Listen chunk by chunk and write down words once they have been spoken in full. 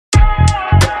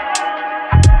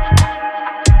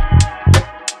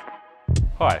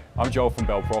Hi, I'm Joel from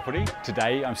Bell Property.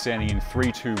 Today I'm standing in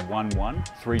 3211,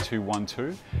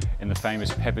 3212 in the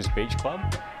famous Peppers Beach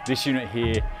Club. This unit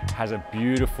here has a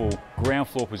beautiful ground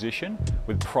floor position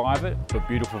with private but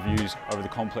beautiful views over the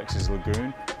complex's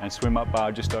lagoon and swim up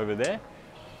bar just over there.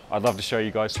 I'd love to show you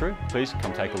guys through. Please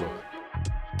come take a look.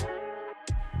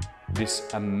 This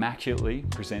immaculately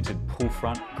presented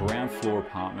poolfront ground floor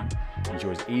apartment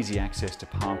enjoys easy access to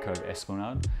Palm Cove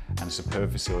Esplanade and the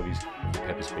superb facilities of the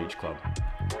Peppers Beach Club.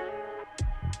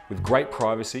 With great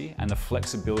privacy and the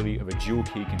flexibility of a dual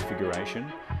key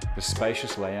configuration, the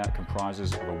spacious layout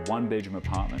comprises of a one-bedroom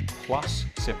apartment plus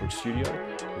separate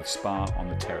studio with spa on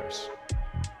the terrace.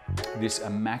 This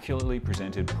immaculately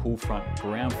presented poolfront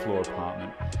ground floor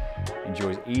apartment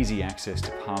enjoys easy access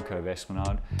to Palm Cove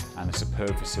Esplanade and the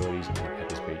superb facilities of the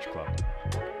Peppers Beach Club.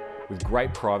 With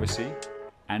great privacy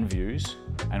and views,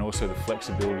 and also the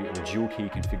flexibility of a dual key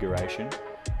configuration,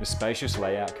 the spacious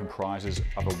layout comprises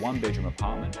of a one-bedroom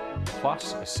apartment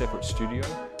plus a separate studio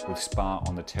with spa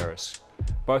on the terrace.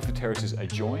 Both the terraces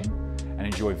adjoin and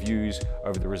enjoy views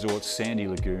over the resort's sandy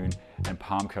lagoon and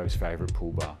Palm Cove's favourite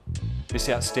pool bar. This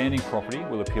outstanding property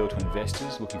will appeal to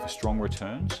investors looking for strong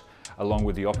returns, along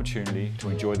with the opportunity to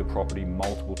enjoy the property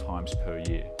multiple times per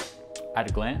year. At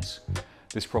a glance,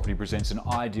 this property presents an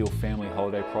ideal family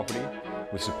holiday property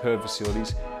with superb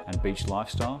facilities and beach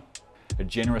lifestyle, a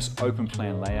generous open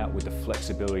plan layout with the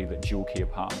flexibility that dual key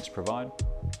apartments provide,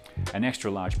 an extra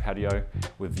large patio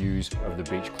with views over the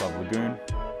beach club lagoon,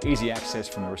 easy access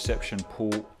from the reception,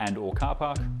 pool and/or car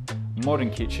park, modern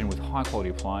kitchen with high quality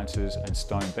appliances and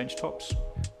stone bench tops,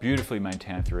 beautifully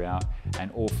maintained throughout,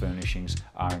 and all furnishings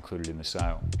are included in the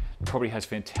sale. The property has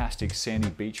fantastic sandy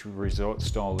beach resort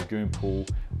style lagoon pool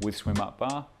with swim up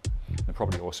bar. The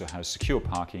property also has secure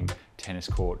parking, tennis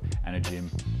court and a gym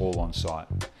all on site.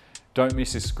 Don't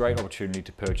miss this great opportunity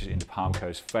to purchase into Palm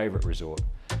Cove's favourite resort.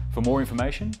 For more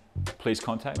information, please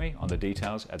contact me on the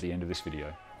details at the end of this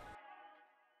video.